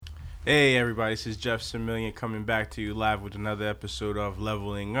Hey everybody, this is Jeff Similien coming back to you live with another episode of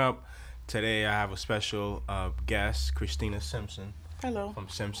Leveling Up. Today I have a special guest, Christina Simpson. Hello. From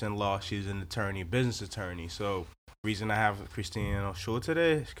Simpson Law. She's an attorney, business attorney. So reason I have Christina on the show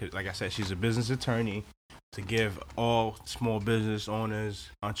today is because, like I said, she's a business attorney to give all small business owners,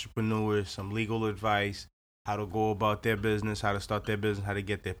 entrepreneurs some legal advice, how to go about their business, how to start their business, how to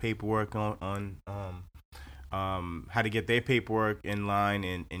get their paperwork how to get their paperwork in line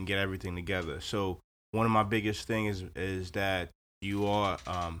and get everything together. So one of my biggest things is that you are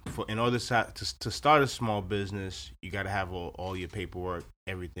in order to start a small business, you got to have all your paperwork,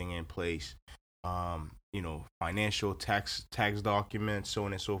 everything in place. Financial tax documents, so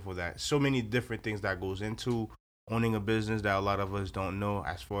on and so forth. That so many different things that goes into owning a business that a lot of us don't know,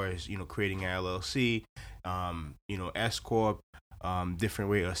 as far as creating an LLC, S corp, different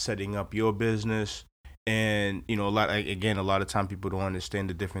way of setting up your business. And a lot of time people don't understand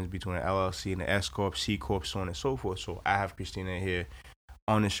the difference between an LLC and an S corp, C corp, so on and so forth. So I have Christina here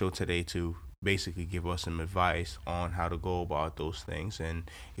on the show today to basically give us some advice on how to go about those things. And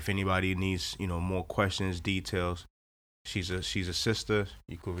if anybody needs more questions, details, she's a sister.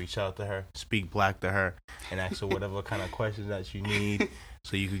 You could reach out to her, speak black to her, and ask her whatever kind of questions that you need,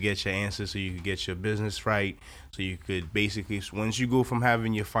 so you could get your answers, so you could get your business right, so you could basically, once you go from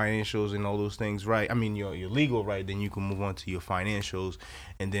having your financials and all those things right, your legal right, then you can move on to your financials,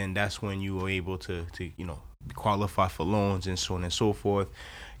 and then that's when you are able to qualify for loans and so on and so forth,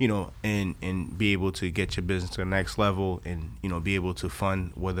 and be able to get your business to the next level, and be able to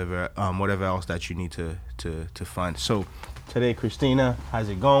fund whatever else that you need to fund. So today, Christina, how's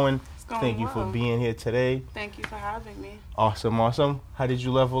it going? Thank you for being here today. Thank you for having me. Awesome. How did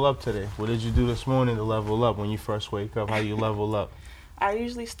you level up today? What did you do this morning to level up when you first wake up? How do you level up? I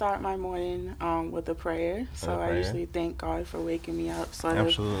usually start my morning with a prayer. So I usually thank God for waking me up.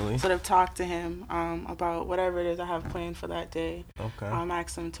 Absolutely. Sort of talk to him about whatever it is I have planned for that day. Okay.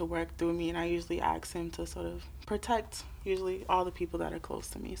 Ask him to work through me, and I usually ask him to sort of protect usually all the people that are close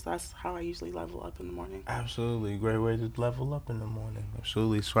to me. So that's how I usually level up in the morning. Absolutely. Great way to level up in the morning.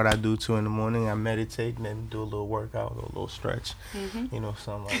 Absolutely. It's what I do too in the morning. I meditate and then do a little workout, a little stretch, something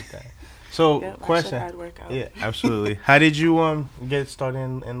like that. So, yep, question. I should add workout. Yeah, absolutely. How did you get started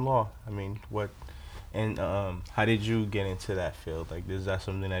in law? How did you get into that field? Like, is that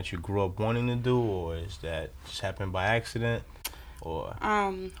something that you grew up wanting to do, or is that just happened by accident? Or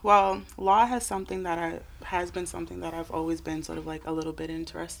well, law has been something that I've always been sort of like a little bit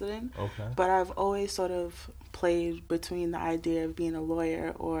interested in. Okay. But I've always sort of played between the idea of being a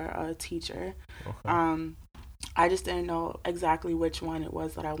lawyer or a teacher. Okay. I just didn't know exactly which one it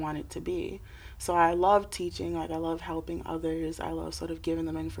was that I wanted to be. So I love teaching, I love helping others. I love sort of giving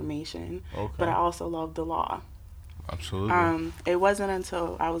them information. Okay. But I also love the law. Absolutely. It wasn't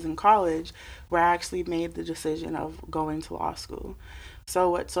until I was in college where I actually made the decision of going to law school. So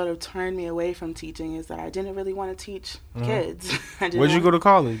what sort of turned me away from teaching is that I didn't really want to teach kids. Where'd you go to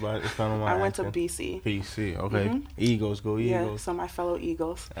college? I went to BC. BC, okay. Mm-hmm. Eagles, go Eagles. Yeah, so my fellow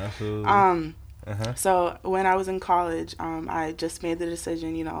Eagles. Absolutely. So when I was in college, I just made the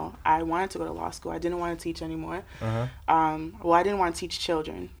decision, I wanted to go to law school. I didn't want to teach anymore. I didn't want to teach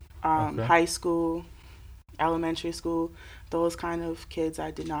children. High school, elementary school, those kind of kids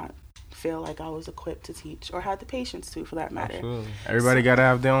I did not feel like I was equipped to teach or had the patience to, for that matter. Absolutely. Everybody got to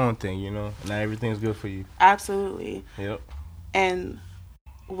have their own thing, Not everything's good for you. Absolutely. Yep. And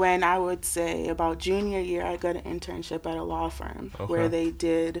when I would say about junior year, I got an internship at a law firm where they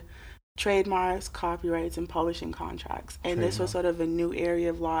did trademarks, copyrights, and publishing contracts. And this was sort of a new area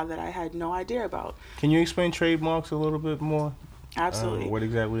of law that I had no idea about. Can you explain trademarks a little bit more? Absolutely. What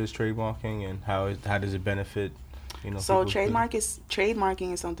exactly is trademarking, and how does it benefit? So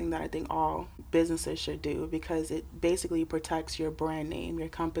trademarking is something that I think all businesses should do, because it basically protects your brand name, your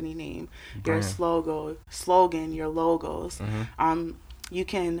company name, your slogan, your logos. Mm-hmm. You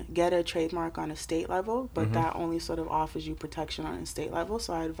can get a trademark on a state level, but that only sort of offers you protection on a state level.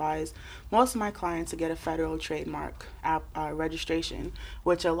 So I advise most of my clients to get a federal trademark registration,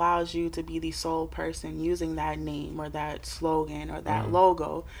 which allows you to be the sole person using that name or that slogan or that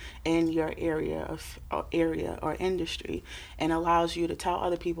logo in your area or industry, and allows you to tell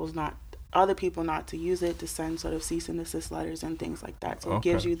other people not to use it, to send sort of cease and desist letters and things like that. So it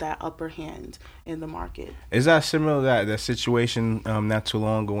gives you that upper hand in the market. Is that similar to that situation not too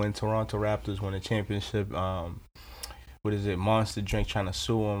long ago when Toronto Raptors won a championship? Monster Drink trying to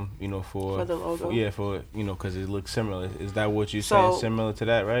sue them, for the logo? Because it looks similar. Is that what you're saying? Similar to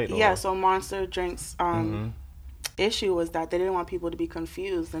that, right? Yeah, so Monster Drinks issue was that they didn't want people to be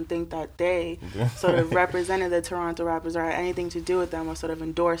confused and think that they sort of represented the Toronto Raptors or had anything to do with them or sort of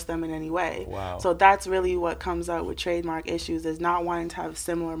endorsed them in any way. Wow. So that's really what comes out with trademark issues, is not wanting to have a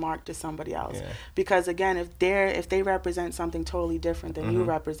similar mark to somebody else. Yeah. Because again, if they represent something totally different than you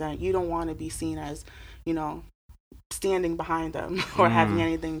represent, you don't want to be seen as, standing behind them or having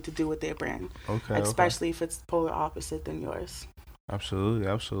anything to do with their brand. Especially if it's polar opposite than yours.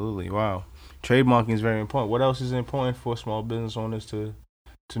 Absolutely. Wow. Trademarking is very important. What else is important for small business owners to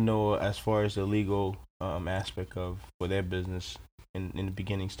know as far as the legal aspect for their business in the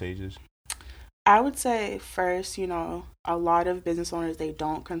beginning stages? I would say first, a lot of business owners, they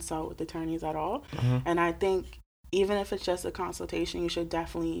don't consult with attorneys at all. And I think even if it's just a consultation, you should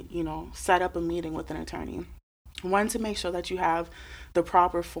definitely, set up a meeting with an attorney. One, to make sure that you have the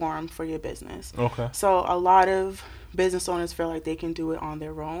proper form for your business. Okay. So a lot of business owners feel like they can do it on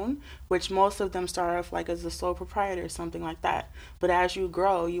their own, which most of them start off like as a sole proprietor or something like that. But as you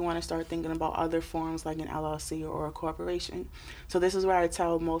grow, you want to start thinking about other forms like an LLC or a corporation. So this is where I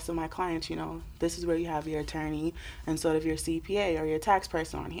tell most of my clients, this is where you have your attorney and sort of your CPA or your tax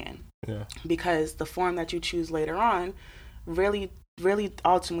person on hand. Yeah. Because the form that you choose later on really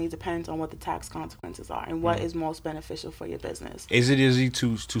ultimately depends on what the tax consequences are and what is most beneficial for your business. Is it easy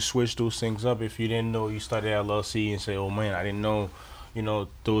to switch those things up if you didn't know you started LLC and say, oh man, I didn't know,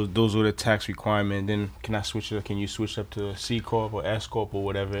 those were the tax requirements, then can you switch up to C Corp or S Corp or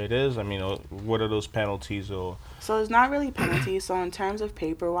whatever it is? I mean, what are those penalties or? So it's not really penalties. So in terms of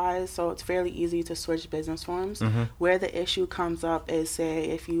paper-wise, so it's fairly easy to switch business forms. Where the issue comes up is, say,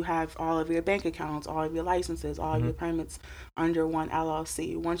 if you have all of your bank accounts, all of your licenses, all of your permits under one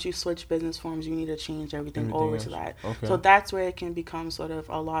LLC. Once you switch business forms, you need to change everything over to that. Okay. So that's where it can become sort of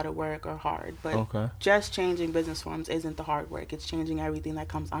a lot of work or hard. But just changing business forms isn't the hard work. It's changing everything that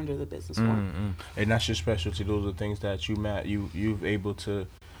comes under the business form. And that's your specialty. Those are things that you've able to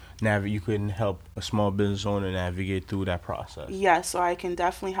navigate. You can help a small business owner navigate through that process. Yes, so I can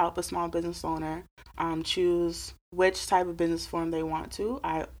definitely help a small business owner choose which type of business form they want to.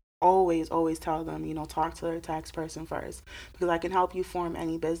 I always tell them, talk to their tax person first, because I can help you form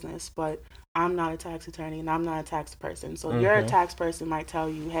any business, but I'm not a tax attorney and I'm not a tax person. So your tax person might tell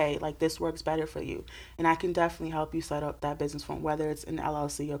you, hey, like this works better for you. And I can definitely help you set up that business form, whether it's an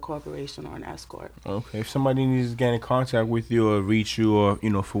LLC, a corporation, or an S Corp. Okay. If somebody needs to get in contact with you or reach you or,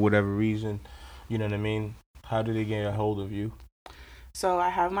 for whatever reason, you know what I mean? How do they get a hold of you? So I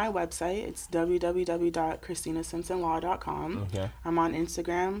have my website. It's www.ChristinaSimpsonLaw.com. Okay. I'm on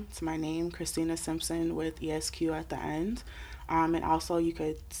Instagram. It's my name, Christina Simpson, with ESQ at the end. And also you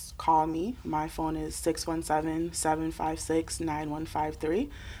could call me. My phone is 617-756-9153.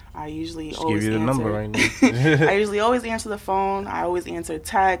 I usually always give you the answer. number right now. I usually always answer the phone. I always answer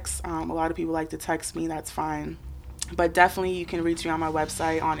texts. A lot of people like to text me. That's fine. But definitely you can reach me on my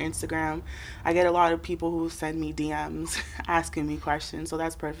website, on Instagram. I get a lot of people who send me DMs asking me questions, so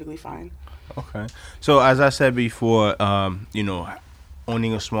that's perfectly fine. Okay. So as I said before,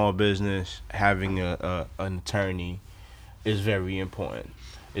 owning a small business, having an attorney is very important.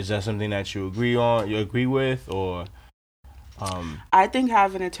 Is that something that you agree with, or? I think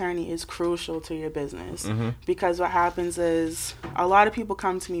having an attorney is crucial to your business because what happens is a lot of people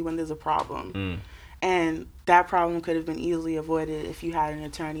come to me when there's a problem. And that problem could have been easily avoided if you had an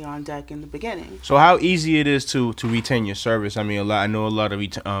attorney on deck in the beginning. So how easy it is to retain your service? I mean, I know a lot of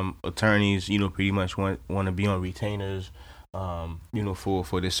attorneys, pretty much want to be on retainers,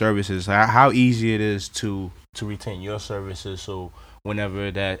 for their services. How easy it is to retain your services, so whenever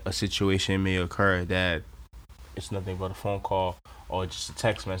that a situation may occur, that it's nothing but a phone call or just a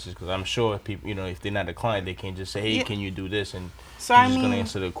text message, because I'm sure people, if they're not a client, they can just say, hey, can you do this? And so you're just going to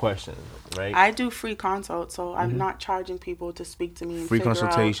answer the questions, right? I do free consults, so I'm not charging people to speak to me and free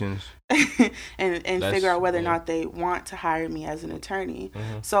consultations. and figure out whether or not they want to hire me as an attorney.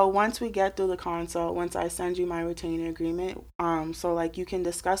 So once we get through the consult, once I send you my retainer agreement, so like you can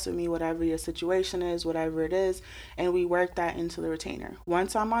discuss with me whatever your situation is, whatever it is, and we work that into the retainer.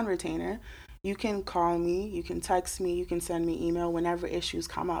 Once I'm on retainer, you can call me, you can text me, you can send me email whenever issues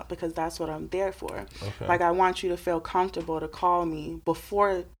come up, because that's what I'm there for. Okay. Like, I want you to feel comfortable to call me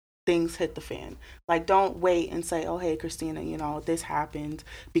before things hit the fan. Like, don't wait and say, oh, hey, Christina, this happened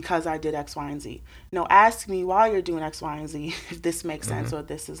because I did X, Y, and Z. No, ask me while you're doing X, Y, and Z if this makes sense or if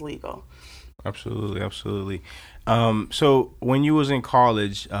this is legal. Absolutely. So when you was in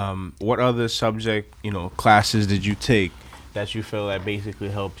college, what other subject, classes did you take that you feel that basically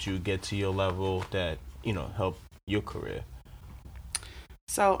helped you get to your level that, helped your career?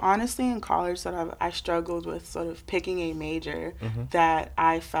 So honestly, in college, I struggled with sort of picking a major Mm-hmm. that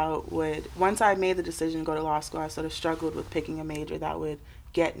I felt would, once I made the decision to go to law school, I sort of struggled with picking a major that would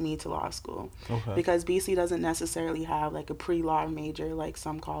get me to law school. Okay. Because BC doesn't necessarily have like a pre-law major like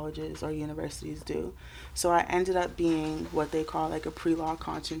some colleges or universities do. So I ended up being what they call like a pre-law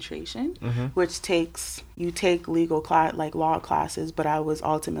concentration, Mm-hmm. which you take legal class, like law classes, but I was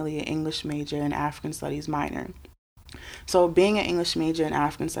ultimately an English major and African studies minor. So being an English major and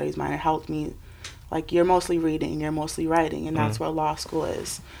African studies minor helped me, like, you're mostly reading, you're mostly writing, and that's what law school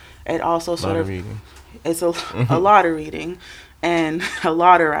is. It also sort of reading. It's a lot of reading and a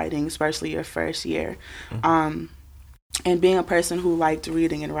lot of writing, especially your first year. And being a person who liked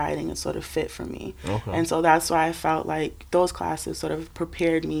reading and writing, it sort of fit for me. Okay. And so that's why I felt like those classes sort of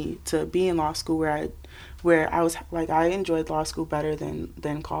prepared me to be in law school where I was like, I enjoyed law school better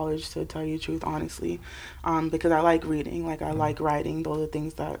than college, to tell you the truth, honestly, because I like reading, like I like writing. Those are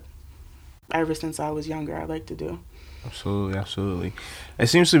things that ever since I was younger I like to do. Absolutely. It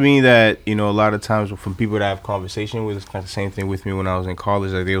seems to me that, a lot of times from people that I have conversation with, it's kind of the same thing with me when I was in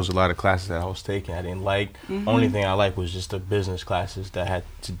college. Like, there was a lot of classes that I was taking I didn't like. Only thing I liked was just the business classes that had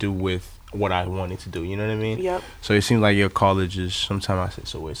to do with what I wanted to do. You know what I mean? Yep. So it seems like your college is, sometimes I say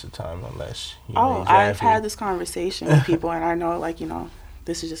it's a waste of time unless I've had this conversation with people, and I know, like,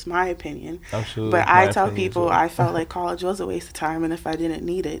 this is just my opinion. Absolutely. But I tell people I felt like college was a waste of time, and if I didn't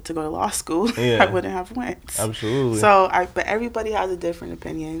need it to go to law school, I wouldn't have went. Absolutely. But everybody has a different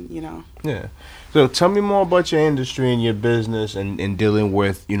opinion, Yeah. So tell me more about your industry and your business and dealing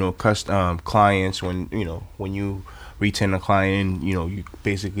with, clients when you retain a client, you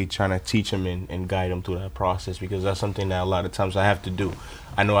basically trying to teach them and guide them through that process, because that's something that a lot of times I have to do.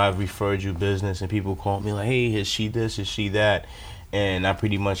 I know I've referred you business and people call me like, hey, is she this, is she that? And I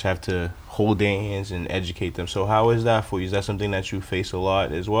pretty much have to hold their hands and educate them. So how is that for you? Is that something that you face a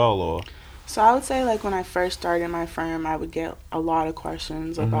lot as well, or? So I would say, like, when I first started my firm, I would get a lot of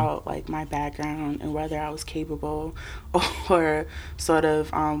questions about, like, my background and whether I was capable or sort of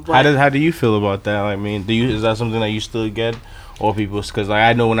How do you feel about that? I mean, is that something that you still get, or people? Because like,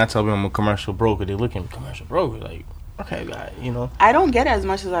 I know when I tell them I'm a commercial broker, they look at me, commercial broker, like, okay, guy, I don't get it as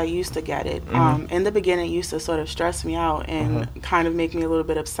much as I used to get it. In the beginning, it used to sort of stress me out and kind of make me a little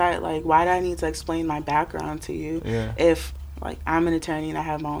bit upset. Like, why do I need to explain my background to you if, like, I'm an attorney and I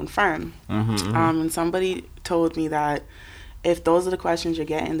have my own firm? And somebody told me that if those are the questions you're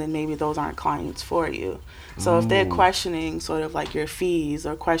getting, then maybe those aren't clients for you. So if they're questioning sort of like your fees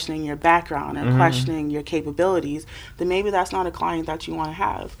or questioning your background or questioning your capabilities, then maybe that's not a client that you want to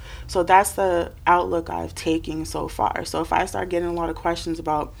have. So that's the outlook I've taken so far. So if I start getting a lot of questions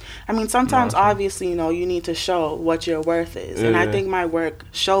about, I mean, sometimes obviously, you need to show what your worth is. And I think my work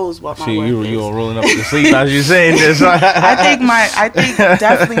shows what my worth is. You're rolling up to sleep as you're saying this. I think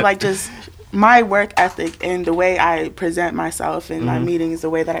definitely, like, just my work ethic and the way I present myself in my meetings, the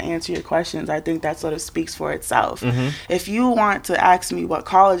way that I answer your questions, I think that sort of speaks for itself. If you want to ask me what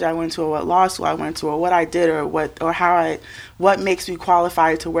college I went to, or what law school I went to, or what I did, or what makes me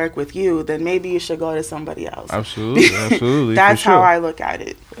qualified to work with you, then maybe you should go to somebody else. Absolutely. That's how I look at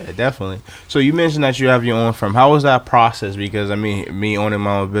it. Yeah, definitely. So you mentioned that you have your own firm. How was that process? Because, I mean, me owning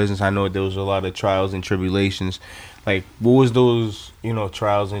my own business, I know there was a lot of trials and tribulations. Like, what was those,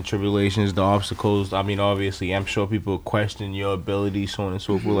 trials and tribulations, the obstacles? I mean, obviously, I'm sure people question your ability, so on and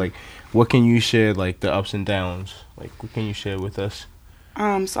so forth. Like, what can you share, like, the ups and downs? Like, what can you share with us?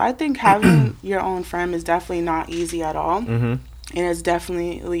 So I think having your own firm is definitely not easy at all. And it's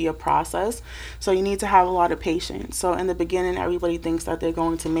definitely a process. So you need to have a lot of patience. So in the beginning, everybody thinks that they're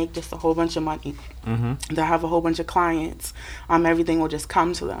going to make just a whole bunch of money. They'll have a whole bunch of clients. Everything will just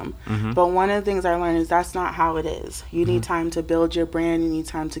come to them. But one of the things I learned is that's not how it is. You need time to build your brand. You need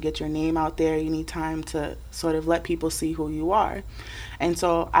time to get your name out there. You need time to sort of let people see who you are. And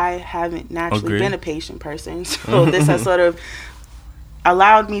so I haven't naturally been a patient person. So this has sort of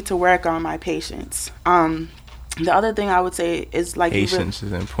allowed me to work on my patience. The other thing I would say is, like, patience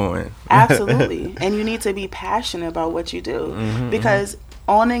is important. Absolutely. And you need to be passionate about what you do, because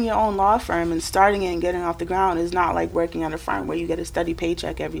owning your own law firm and starting it and getting off the ground is not like working at a firm where you get a steady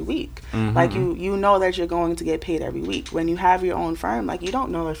paycheck every week. Like, you know that you're going to get paid every week. When you have your own firm, like, you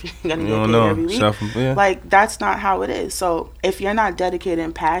don't know if you're going to get paid every week. Like, that's not how it is. So if you're not dedicated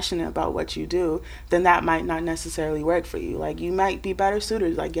and passionate about what you do, then that might not necessarily work for you. Like, you might be better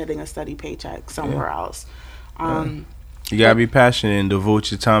suited, like, getting a steady paycheck somewhere else. You gotta be passionate and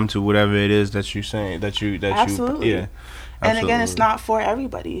devote your time to whatever it is that you're saying. Absolutely. And again, it's not for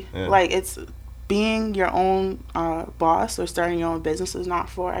everybody. Like, being your own boss or starting your own business is not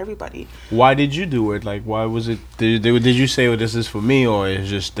for everybody. Why did you do it? Like, why was it? Did you say, well, this is for me, or is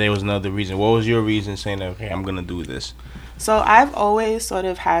just there was another reason? What was your reason saying that, okay, I'm gonna do this? So I've always sort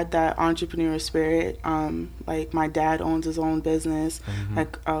of had that entrepreneur spirit. Like my dad owns his own business.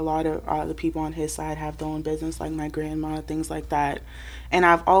 Like a lot of the people on his side have their own business, like my grandma, things like that. And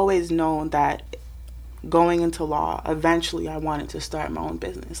I've always known that going into law, eventually I wanted to start my own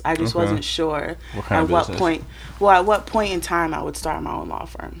business. I just wasn't sure at what point. Well, at what point in time I would start my own law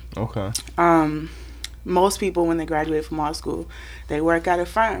firm. Okay. Most people, when they graduate from law school, they work at a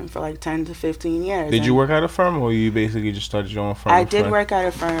firm for like 10 to 15 years. Did you work at a firm, or you basically just started your own firm? I did work at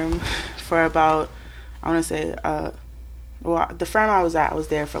a firm for about, I want to say, well, the firm I was at, I was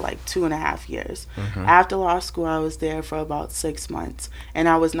there for like 2.5 years. After law school, I was there for about 6 months, and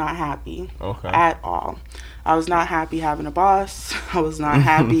I was not happy at all. I was not happy having a boss. I was not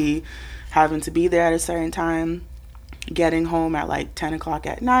happy having to be there at a certain time, getting home at like 10 o'clock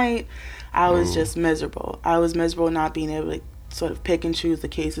at night. I was just miserable. I was miserable not being able to sort of pick and choose the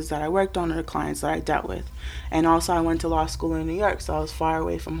cases that I worked on or the clients that I dealt with. And also I went to law school in New York, so I was far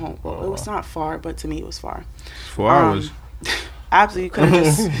away from home. Well, it was not far, but to me it was far. 4 hours. Absolutely, you couldn't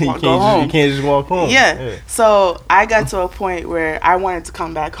just go home. You can't just walk home. Yeah. So I got to a point where I wanted to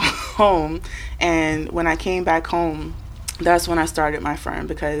come back home, and when I came back home, that's when I started my firm,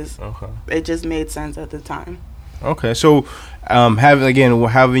 because it just made sense at the time. Okay, so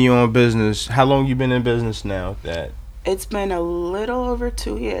having your own business, how long you been in business now? That it's been a little over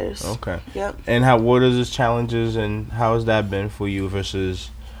 2 years. Okay. Yep. And what is the challenges, and how has that been for you versus,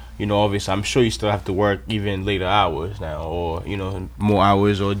 obviously I'm sure you still have to work even later hours now, or more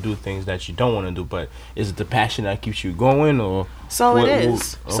hours, or do things that you don't want to do, but is it the passion that keeps you going, or? So it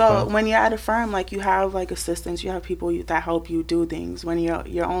is. So when you're at a firm, like, you have like assistants, you have people that help you do things. When you're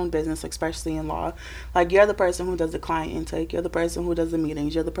your own business, especially in law, like, you're the person who does the client intake, you're the person who does the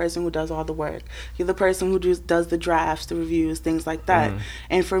meetings, you're the person who does all the work, you're the person who just does the drafts, the reviews, things like that.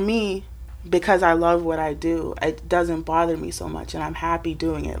 And for me, because I love what I do, it doesn't bother me so much, and I'm happy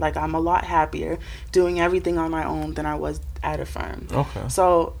doing it. Like, I'm a lot happier doing everything on my own than I was at a firm. Okay.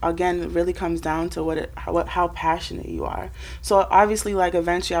 So again, it really comes down to how passionate you are. So obviously, like,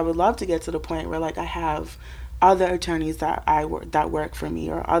 eventually I would love to get to the point where, like, I have other attorneys that work for me,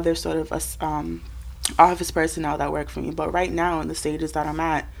 or other sort of office personnel that work for me. But right now, in the stages that I'm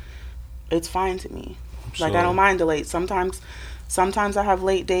at, it's fine to me. Like, I don't mind the late. Sometimes I have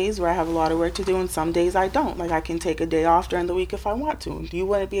late days where I have a lot of work to do, and some days I don't. Like, I can take a day off during the week if I want to. You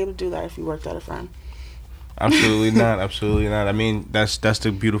wouldn't be able to do that if you worked at a firm. Absolutely not. Absolutely not. I mean, that's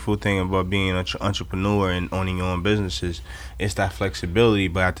the beautiful thing about being an entrepreneur and owning your own businesses. It's that flexibility,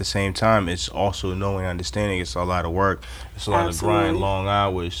 but at the same time, it's also knowing, understanding it's a lot of work. It's a lot of grind, long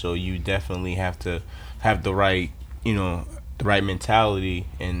hours. So you definitely have to have the right, the right mentality,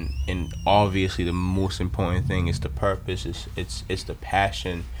 and obviously the most important thing is the purpose. It's the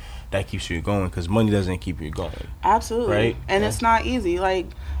passion that keeps you going, because money doesn't keep you going. Absolutely. Right? And it's not easy. Like,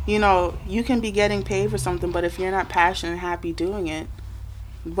 you can be getting paid for something, but if you're not passionate and happy doing it,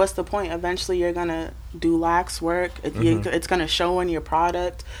 what's the point? Eventually you're gonna do lax work. It's gonna show in your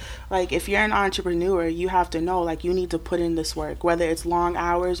product. Like, if you're an entrepreneur, you have to know, like, you need to put in this work, whether it's long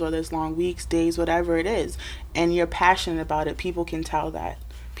hours or there's long weeks, days, whatever it is, and you're passionate about it. People can tell that.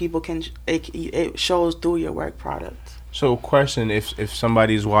 It shows through your work product. So, question: if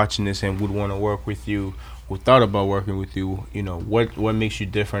somebody's watching this and would want to work with you, who thought about working with you, what makes you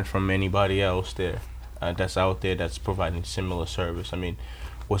different from anybody else that's out there that's providing similar service? I mean,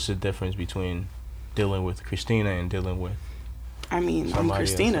 what's the difference between dealing with Christina and dealing with? I mean, I'm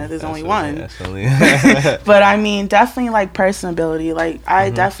Christina. There's only one. Yeah, but I mean, definitely, like, personability. Like, I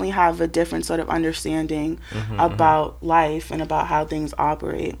definitely have a different sort of understanding about life and about how things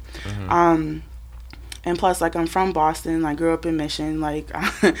operate. And plus, like, I'm from Boston. I grew up in Mission. Like,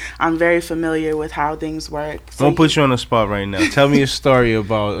 I'm very familiar with how things work. So I'm gonna put you on the spot right now. Tell me a story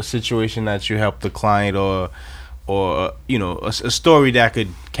about a situation that you helped a client, or a story that could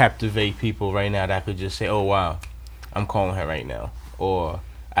captivate people right now, that could just say, oh, wow, I'm calling her right now, or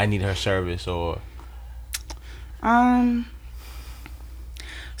I need her service, or...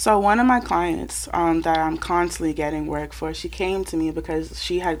 So one of my clients that I'm constantly getting work for, she came to me because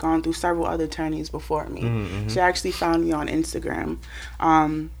she had gone through several other attorneys before me. She actually found me on Instagram,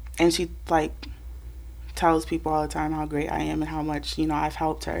 and she, like, tells people all the time how great I am and how much, I've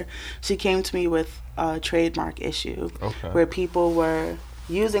helped her. She came to me with a trademark issue where people were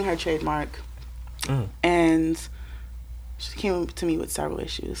using her trademark and She came to me with several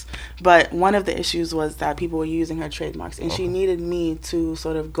issues, but one of the issues was that people were using her trademarks, and she needed me to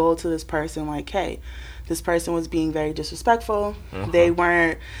sort of go to this person like, hey, this person was being very disrespectful. They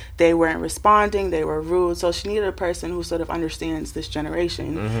weren't responding. They were rude. So she needed a person who sort of understands this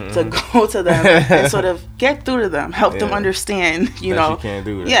generation to go to them and sort of get through to them, help them understand. You know, you can't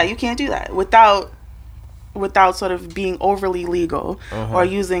do that. Yeah, you can't do that without sort of being overly legal or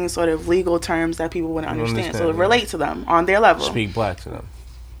using sort of legal terms that people wouldn't understand. So relate to them on their level. Speak black to them.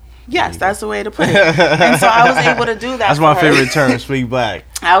 Yes, that's the way to put it. And so I was able to do that. That's my favorite term, speak black.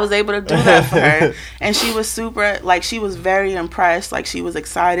 I was able to do that for her. And she was super, like, she was very impressed. Like, she was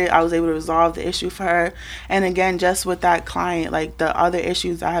excited. I was able to resolve the issue for her. And again, just with that client, like, the other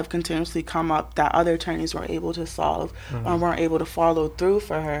issues that have continuously come up that other attorneys weren't able to solve or weren't able to follow through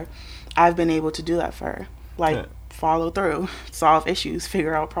for her, I've been able to do that for her. Like, follow through, solve issues,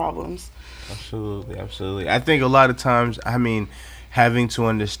 figure out problems. Absolutely, absolutely. I think a lot of times, I mean, having to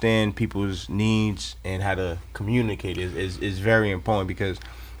understand people's needs and how to communicate is very important, because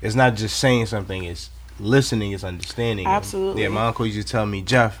it's not just saying something, it's listening, it's understanding. Absolutely. And, my uncle used to tell me,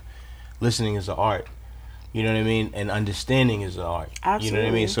 Jeff, listening is an art. You know what I mean? And understanding is an art. Absolutely. You know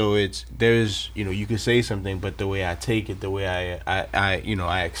what I mean? So there's, you could say something, but the way I take it, the way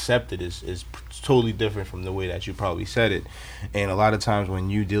I accept it is totally different from the way that you probably said it. And a lot of times when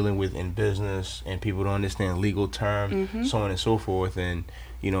you dealing with in business and people don't understand legal terms, so on and so forth, and,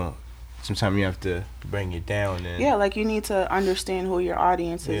 sometimes you have to bring it down. And yeah, like, you need to understand who your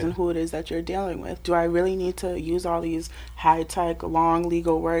audience is and who it is that you're dealing with. Do I really need to use all these high-tech, long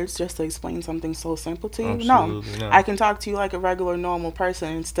legal words just to explain something so simple to you? Absolutely No. not. I can talk to you like a regular, normal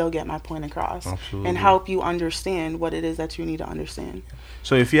person and still get my point across. Absolutely. And help you understand what it is that you need to understand.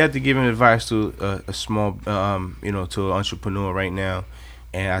 So if you had to give an advice to a small, to an entrepreneur right now,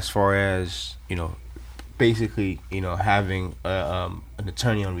 and as far as, basically, having an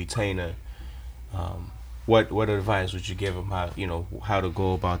attorney on retainer, what advice would you give them how to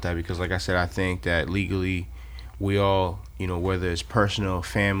go about that? Because like I said, I think that legally we all, whether it's personal,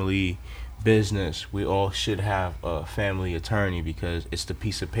 family, business, we all should have a family attorney, because it's the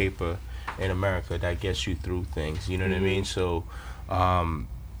piece of paper in America that gets you through things. You know what I mean? So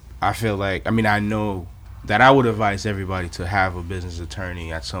I feel like, I know that I would advise everybody to have a business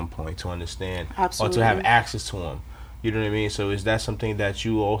attorney at some point to understand. Absolutely. Or to have access to them. You know what I mean? So is that something that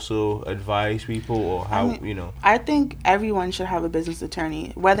you also advise people, or how, I think everyone should have a business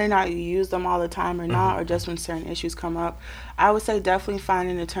attorney, whether or not you use them all the time or not, or just when certain issues come up. I would say definitely find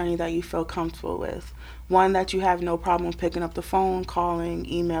an attorney that you feel comfortable with. One that you have no problem picking up the phone, calling,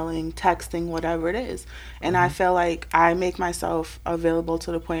 emailing, texting, whatever it is. And I feel like I make myself available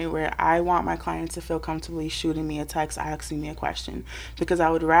to the point where I want my clients to feel comfortably shooting me a text, asking me a question, because I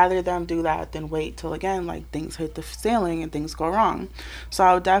would rather them do that than wait till, again, like, things hit the ceiling and things go wrong. So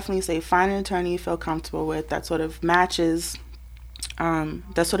I would definitely say find an attorney you feel comfortable with that sort of matches,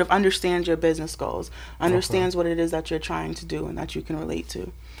 that sort of understands your business goals, understands what it is that you're trying to do and that you can relate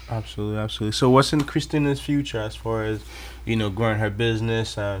to. Absolutely, absolutely. So what's in Christina's future as far as, growing her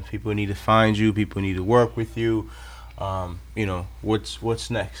business? People need to find you. People need to work with you. What's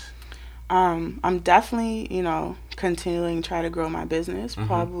next? I'm definitely, continuing to try to grow my business,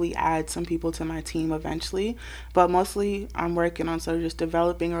 probably add some people to my team eventually. But mostly I'm working on sort of just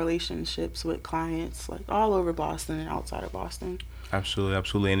developing relationships with clients, like, all over Boston and outside of Boston. Absolutely,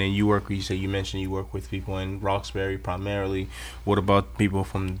 absolutely. And then you mentioned you work with people in Roxbury primarily. What about people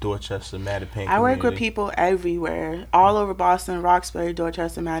from Dorchester, Mattapan? I work with people everywhere, all over Boston, Roxbury,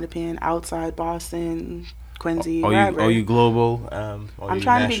 Dorchester, Mattapan, outside Boston, Quincy, wherever. Are you global? I'm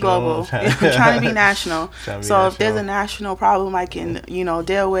trying to be global. I'm trying to be national. So if there's a national problem I can,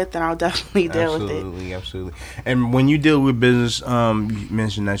 deal with, then I'll definitely deal with it. Absolutely, absolutely. And when you deal with business, you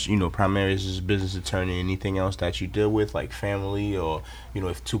mentioned that, primarily as a business attorney. Anything else that you deal with, like family, or,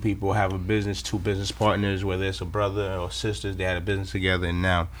 if two people have a business, two business partners, whether it's a brother or sisters, they had a business together, and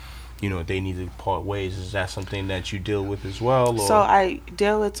now, they need to part ways. Is that something that you deal with as well? Or? So I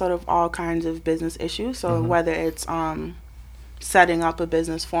deal with sort of all kinds of business issues. So whether it's setting up a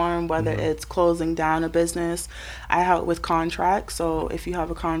business form, whether it's closing down a business, I help with contracts. So if you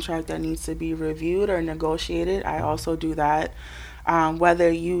have a contract that needs to be reviewed or negotiated, I also do that. Whether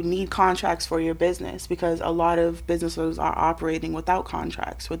you need contracts for your business, because a lot of businesses are operating without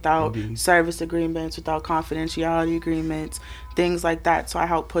contracts, without service agreements, without confidentiality agreements, things like that. So I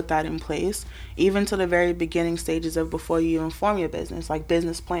help put that in place, even to the very beginning stages of before you even form your business, like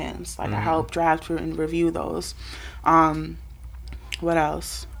business plans. Like I help draft and review those. What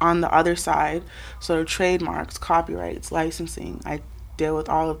else? On the other side, sort of trademarks, copyrights, licensing, I deal with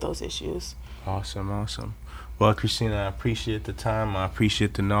all of those issues. Awesome. Well, Christina, I appreciate the time. I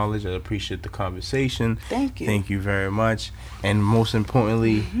appreciate the knowledge. I appreciate the conversation. Thank you. Thank you very much. And most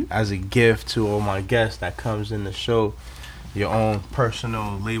importantly, as a gift to all my guests that comes in the show, your own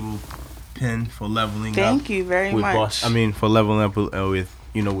personal label pin for leveling up. Thank you very much. For leveling up with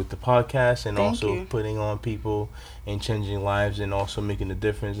with the podcast and Thank also you. putting on people and changing lives and also making a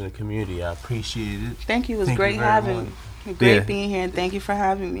difference in the community. I appreciate it. Thank you. It was Thank great you very having much. me. Great Yeah. being here, and thank you for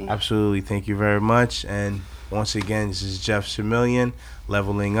having me. Absolutely. Thank you very much. And once again, this is Jeff Similien,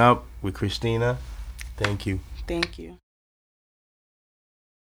 Leveling Up with Christina. Thank you. Thank you.